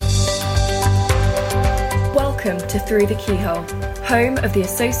Welcome to Through the Keyhole, home of the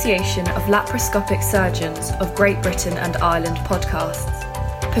Association of Laparoscopic Surgeons of Great Britain and Ireland podcasts,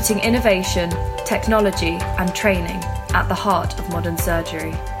 putting innovation, technology and training at the heart of modern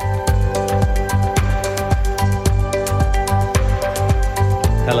surgery.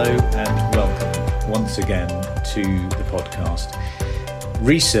 Hello and welcome once again to the podcast.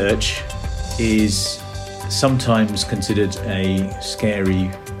 Research is sometimes considered a scary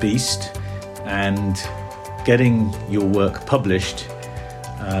beast, and getting your work published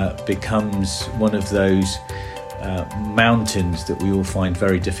becomes one of those mountains that we all find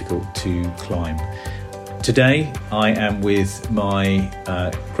very difficult to climb. Today I am with my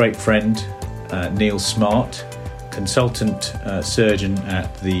great friend Neil Smart, consultant surgeon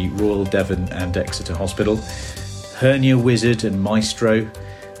at the Royal Devon and Exeter Hospital, hernia wizard and maestro,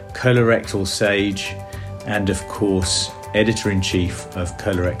 colorectal sage, and of course editor-in-chief of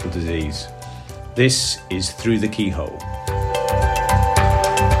Colorectal Disease. This is Through the Keyhole.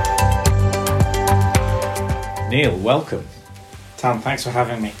 Neil, welcome. Tom, thanks for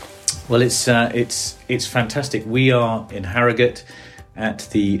having me. Well, it's fantastic. We are in Harrogate at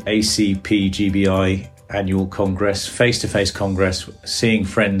the ACPGBI annual congress, face-to-face congress, seeing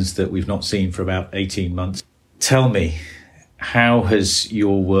friends that we've not seen for about 18 months. Tell me, how has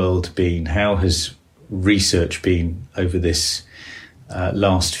your world been? How has research been over this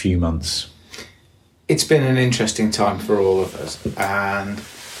last few months? It's been an interesting time for all of us, and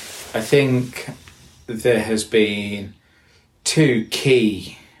I think there has been two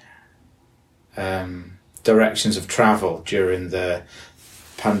key directions of travel during the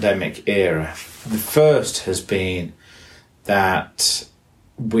pandemic era. The first has been that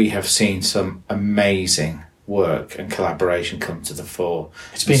we have seen some amazing work and collaboration come to the fore.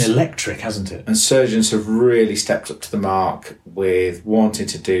 It's been electric, hasn't it? And surgeons have really stepped up to the mark with wanting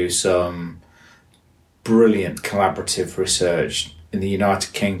to do some brilliant collaborative research in the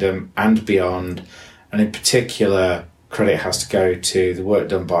United Kingdom and beyond. And in particular, credit has to go to the work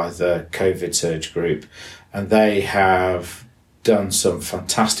done by the COVID Surge Group. And they have done some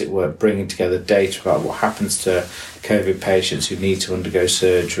fantastic work bringing together data about what happens to COVID patients who need to undergo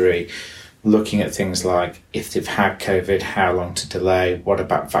surgery, looking at things like if they've had COVID, how long to delay, what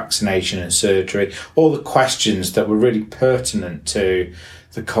about vaccination and surgery, all the questions that were really pertinent to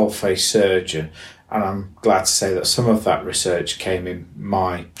the coalface surgeon. And I'm glad to say that some of that research came in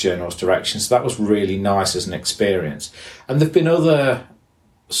my journal's direction. So that was really nice as an experience. And there've been other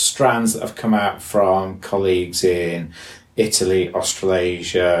strands that have come out from colleagues in Italy,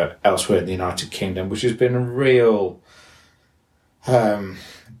 Australasia, elsewhere in the United Kingdom, which has been a real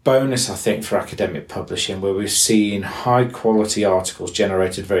bonus, I think, for academic publishing, where we've seen high quality articles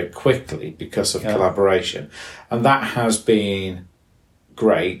generated very quickly because of collaboration. And that has been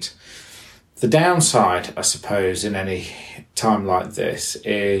great. The downside, I suppose, in any time like this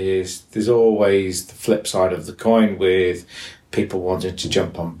is there's always the flip side of the coin with people wanting to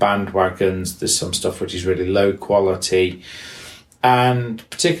jump on bandwagons. There's some stuff which is really low quality. And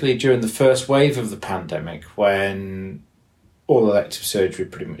particularly during the first wave of the pandemic, when all elective surgery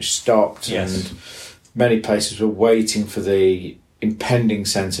pretty much stopped, and many places were waiting for the impending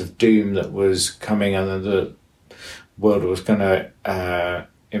sense of doom that was coming and then the world was going to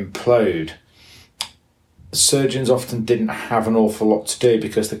implode. Surgeons often didn't have an awful lot to do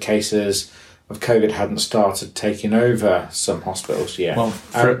because the cases of COVID hadn't started taking over some hospitals yet. Well,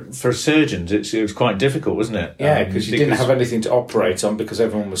 for surgeons, it was quite difficult, wasn't it? Yeah, because you didn't have anything to operate on because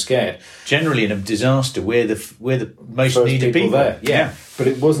everyone was scared. Generally, in a disaster, we're the most First needed people there. Yeah, but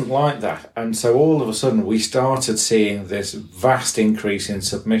it wasn't like that, and so all of a sudden we started seeing this vast increase in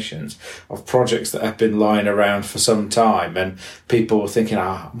submissions of projects that have been lying around for some time, and people were thinking,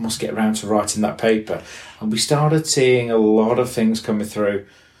 I must get around to writing that paper, and we started seeing a lot of things coming through.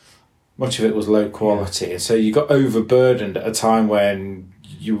 Much of it was low quality, and so you got overburdened at a time when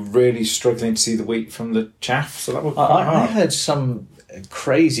you were really struggling to see the wheat from the chaff. So that was quite hard. I heard some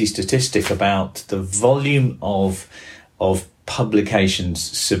crazy statistic about the volume of publications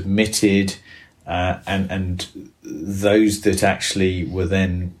submitted, and those that actually were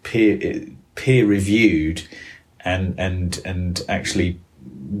then peer reviewed, and actually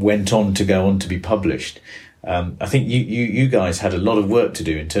went on to be published. I think you guys had a lot of work to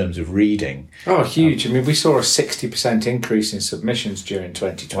do in terms of reading. Oh, huge. I mean, we saw a 60% increase in submissions during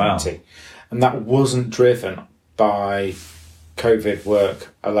 2020. Wow. And that wasn't driven by COVID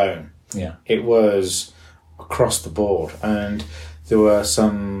work alone. Yeah. It was across the board. And there were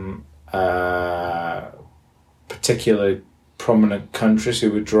some particularly prominent countries who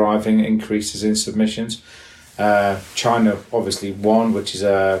were driving increases in submissions. China, obviously, one, which is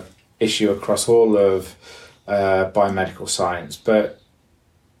a issue across all of biomedical science, but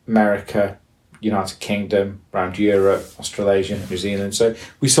America, United Kingdom, around Europe, Australasia, New Zealand. So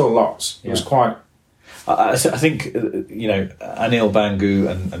we saw lots. It was quite... I think, Anil Bangu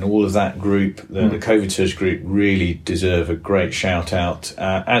and all of that group, the COVID Surge group, really deserve a great shout out,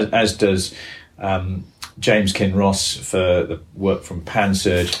 as does James Kinross for the work from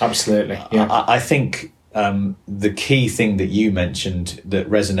PanSurge. Absolutely, yeah. I think the key thing that you mentioned that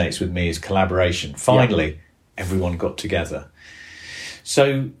resonates with me is collaboration. Finally, everyone got together.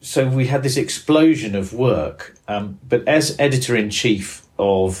 So we had this explosion of work, but as editor-in-chief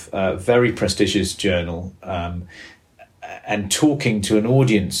of a very prestigious journal, and talking to an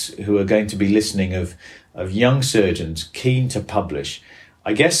audience who are going to be listening of young surgeons keen to publish,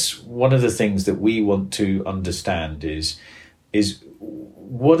 I guess one of the things that we want to understand is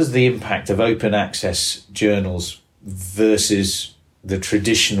what is the impact of open access journals versus the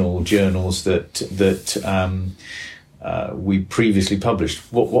traditional journals that we previously published?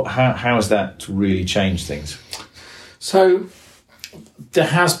 How has that really changed things? So there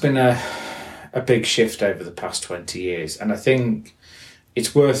has been a big shift over the past 20 years, and I think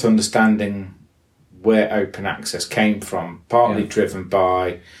it's worth understanding where open access came from, partly driven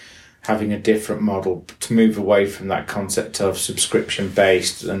by having a different model to move away from that concept of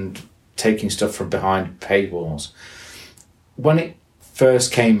subscription-based and taking stuff from behind paywalls. When it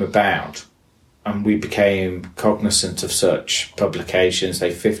first came about, and we became cognizant of such publications,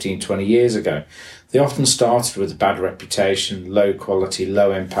 say 15, 20 years ago, they often started with a bad reputation, low quality,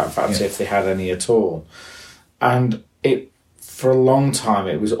 low impact factor, if they had any at all. And for a long time,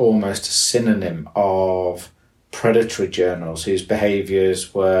 it was almost a synonym of predatory journals whose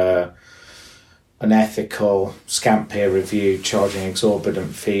behaviours were unethical, scant peer review, charging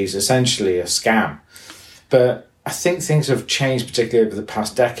exorbitant fees, essentially a scam. But I think things have changed, particularly over the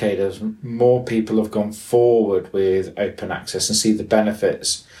past decade, as more people have gone forward with open access and see the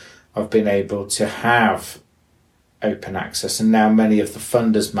benefits of being able to have open access. And now many of the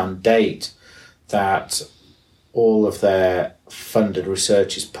funders mandate that all of their funded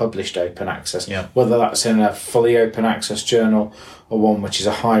research is published open access, whether that's in a fully open access journal or one which is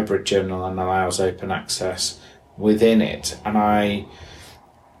a hybrid journal and allows open access within it. And I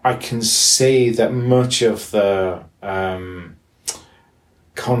can see that much of the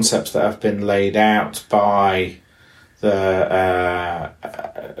concepts that have been laid out by the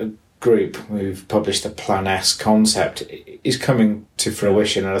group who've published the Plan S concept is coming to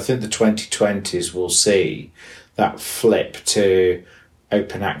fruition. And I think the 2020s will see that flip to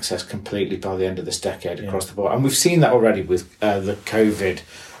open access completely by the end of this decade across the board. And we've seen that already with the COVID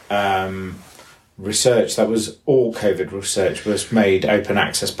research. That was all COVID research was made open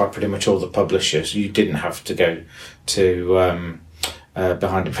access by pretty much all the publishers. You didn't have to go to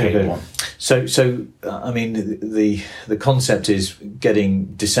behind a paywall. So I mean, the concept is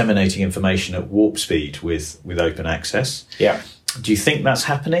disseminating information at warp speed with open access. Yeah. Do you think that's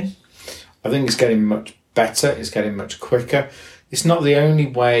happening? I think it's getting much better. It's getting much quicker. It's not the only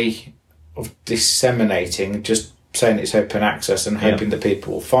way of disseminating, just saying it's open access and hoping that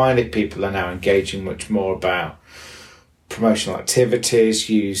people will find it. People are now engaging much more about promotional activities,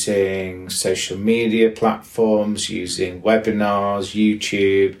 using social media platforms, using webinars,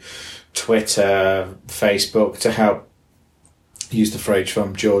 YouTube, Twitter, Facebook to help, use the phrase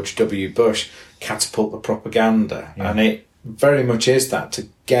from George W. Bush, catapult the propaganda. And it very much is that, to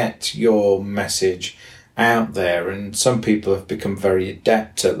get your message out there. And some people have become very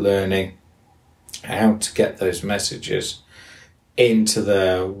adept at learning how to get those messages into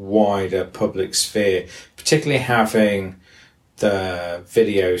the wider public sphere, particularly having the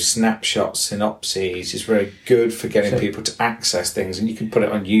video snapshot synopses is very good for getting people to access things, and you can put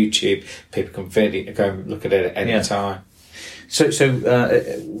it on YouTube. People can go and look at it at any time. So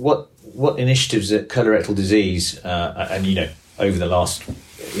what initiatives at colorectal disease and over the last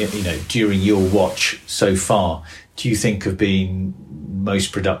during your watch so far do you think have been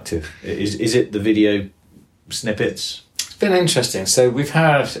most productive? Is it the video snippets? It's been interesting. So we've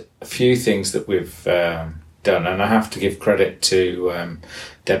had a few things that we've done, and I have to give credit to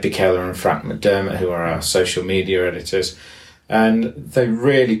Debbie Keller and Frank McDermott, who are our social media editors, and they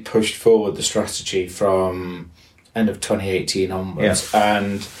really pushed forward the strategy from end of 2018 onwards.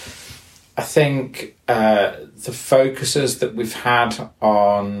 And I think the focuses that we've had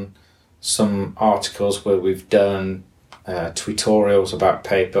on some articles where we've done tutorials about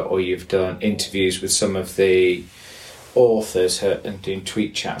paper, or you've done interviews with some of the authors and doing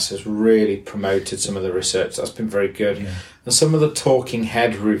tweet chats, has really promoted some of the research. That's been very good. And some of the talking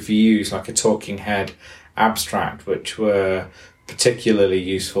head reviews, like a talking head abstract, which were particularly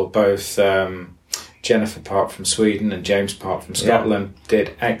useful both Jennifer Park from Sweden and James Park from Scotland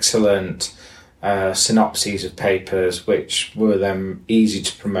did excellent synopses of papers, which were then easy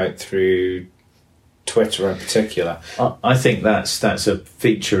to promote through Twitter in particular. I think that's a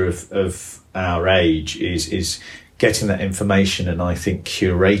feature of our age is getting that information, and I think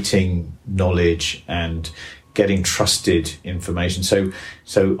curating knowledge and getting trusted information. So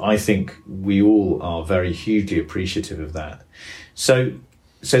I think we all are very hugely appreciative of that. So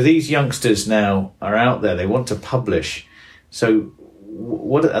these youngsters now are out there, they want to publish. So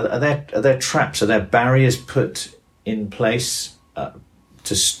what are there traps, are there barriers put in place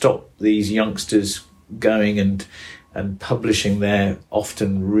to stop these youngsters going and publishing their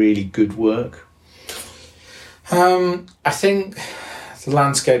often really good work? I think the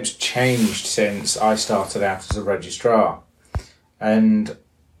landscape's changed since I started out as a registrar, and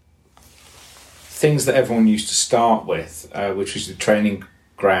things that everyone used to start with, which was the training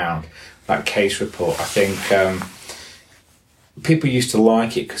ground, that case report, I think people used to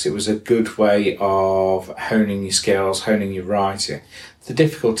like it because it was a good way of honing your skills, honing your writing. The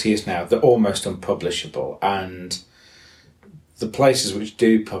difficulty is now they're almost unpublishable, and the places which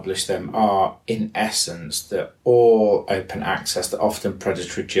do publish them are, in essence, they're all open access. They're often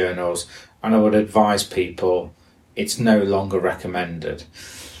predatory journals, and I would advise people it's no longer recommended.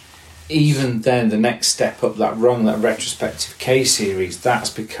 Even then, the next step up that rung, that retrospective case series,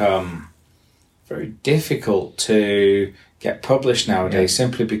 that's become very difficult to get published nowadays,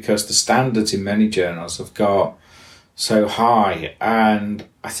 simply because the standards in many journals have got so high. And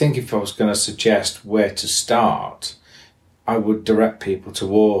I think if I was going to suggest where to start, I would direct people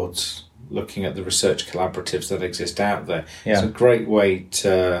towards looking at the research collaboratives that exist out there. It's a great way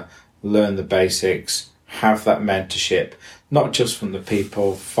to learn the basics, have that mentorship, not just from the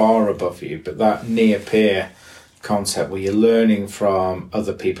people far above you, but that near-peer concept where you're learning from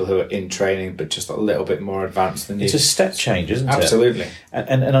other people who are in training but just a little bit more advanced than you. It's a step change, isn't it? Absolutely.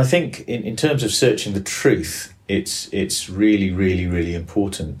 And I think in terms of searching the truth, it's really, really, really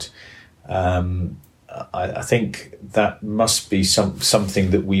important. I think that must be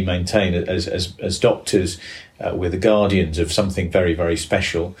something that we maintain as doctors. We're the guardians of something very, very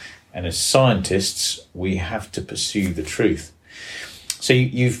special, and as scientists, we have to pursue the truth. So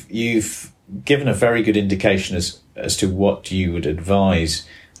you've given a very good indication as to what you would advise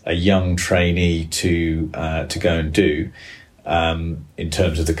a young trainee to go and do in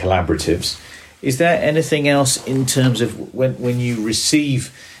terms of the collaboratives. Is there anything else in terms of when you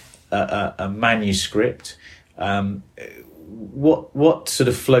receive a manuscript, what sort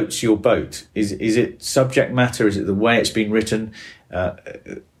of floats your boat? Is it subject matter? Is it the way it's been written?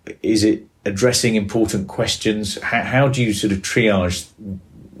 Is it addressing important questions? How do you sort of triage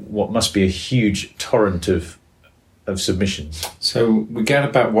what must be a huge torrent of submissions? So we get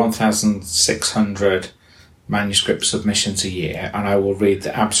about 1,600 manuscript submissions a year, and I will read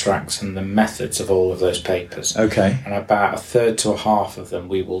the abstracts and the methods of all of those papers. Okay. And about a third to a half of them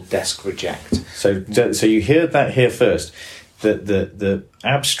we will desk reject. So you heard that here first. The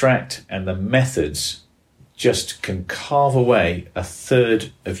abstract and the methods just can carve away a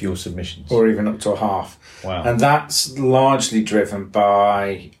third of your submissions. Or even up to a half. Wow. And that's largely driven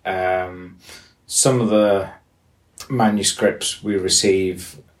by some of the manuscripts we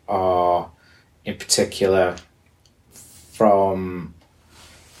receive are in particular from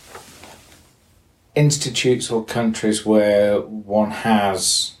institutes or countries where one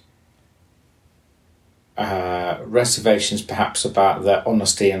has reservations perhaps about their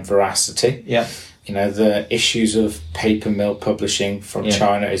honesty and veracity. Yeah. You know, the issues of paper mill publishing from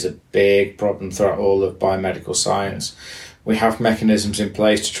China is a big problem throughout all of biomedical science. We have mechanisms in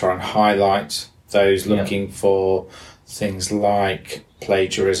place to try and highlight those looking for things like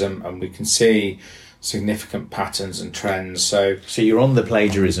plagiarism, and we can see significant patterns and trends. So you're on the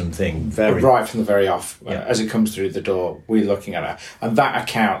plagiarism thing right from the very off. As it comes through the door, we're looking at it, and that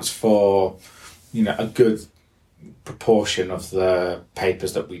accounts for, you know, a good proportion of the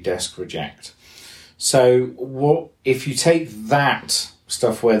papers that we desk reject. So what if you take that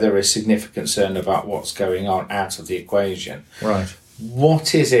stuff where there is significant concern about what's going on out of the equation, right?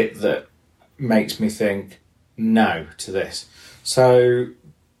 What is it that makes me think no to this? So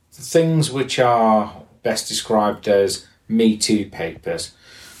the things which are best described as Me Too papers.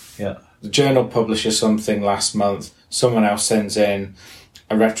 Yeah. The journal publishes something last month, someone else sends in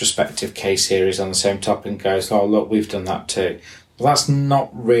a retrospective case series on the same topic and goes, oh, look, we've done that too. Well, that's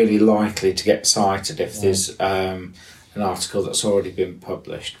not really likely to get cited if there's an article that's already been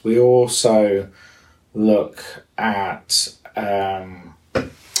published. We also look at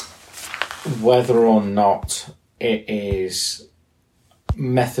whether or not it is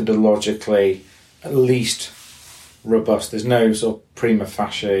methodologically at least robust. There's no sort of prima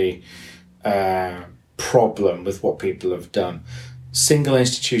facie problem with what people have done. Single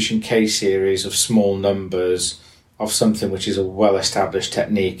institution case series of small numbers of something which is a well-established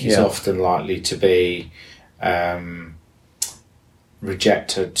technique is often likely to be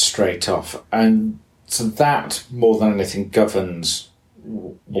rejected straight off. And so that, more than anything, governs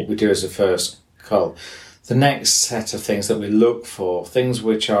what we do as a first cull. The next set of things that we look for, things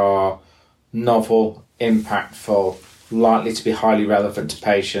which are novel, impactful, likely to be highly relevant to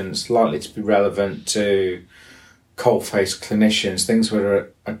patients, likely to be relevant to cold-faced clinicians, things that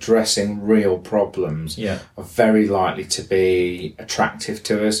are addressing real problems, are very likely to be attractive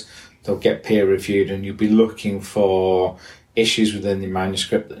to us. They'll get peer-reviewed, and you'll be looking for issues within the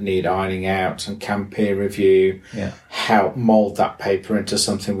manuscript that need ironing out, and can peer review help mould that paper into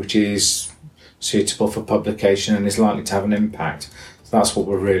something which is suitable for publication and is likely to have an impact. So that's what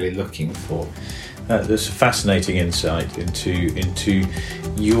we're really looking for. There's a fascinating insight into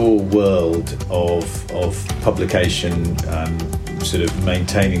your world of publication, sort of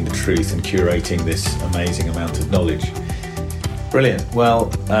maintaining the truth and curating this amazing amount of knowledge. Brilliant.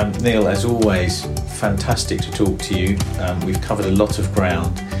 Well, Neil, as always, fantastic to talk to you. We've covered a lot of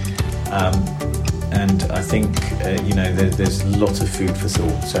ground, and I think there's a lot of food for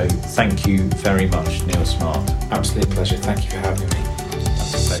thought. So thank you very much, Neil Smart. Absolute pleasure. Thank you for having me.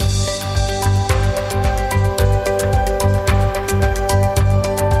 That's a pleasure.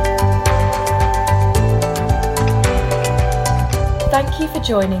 Thank you for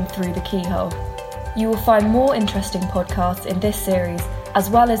joining Through the Keyhole. You will find more interesting podcasts in this series, as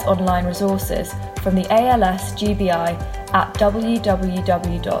well as online resources from the ALS GBI at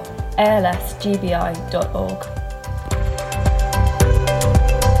www.alsgbi.org.